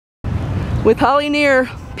with Holly near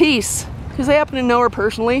peace, because I happen to know her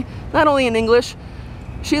personally, not only in English.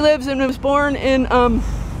 She lives and was born in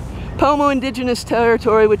Pomo indigenous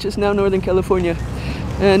territory, which is now Northern California.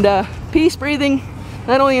 And peace breathing,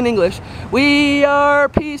 not only in English. We are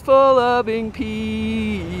peaceful, loving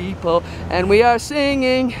people, and we are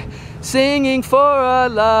singing for our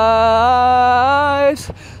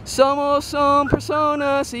lives. Somos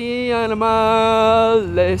personas y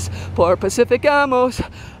animales, por pacificamos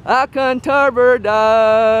a cantar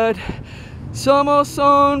verdad. Somos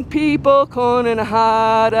people con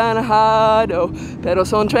enojado, pero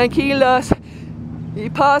son tranquilas y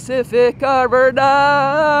pacificar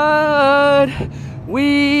verdad.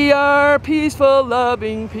 We are peaceful,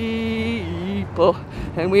 loving people,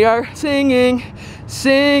 and we are singing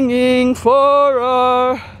for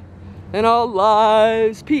our and all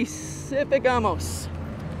lives. Pacificamos.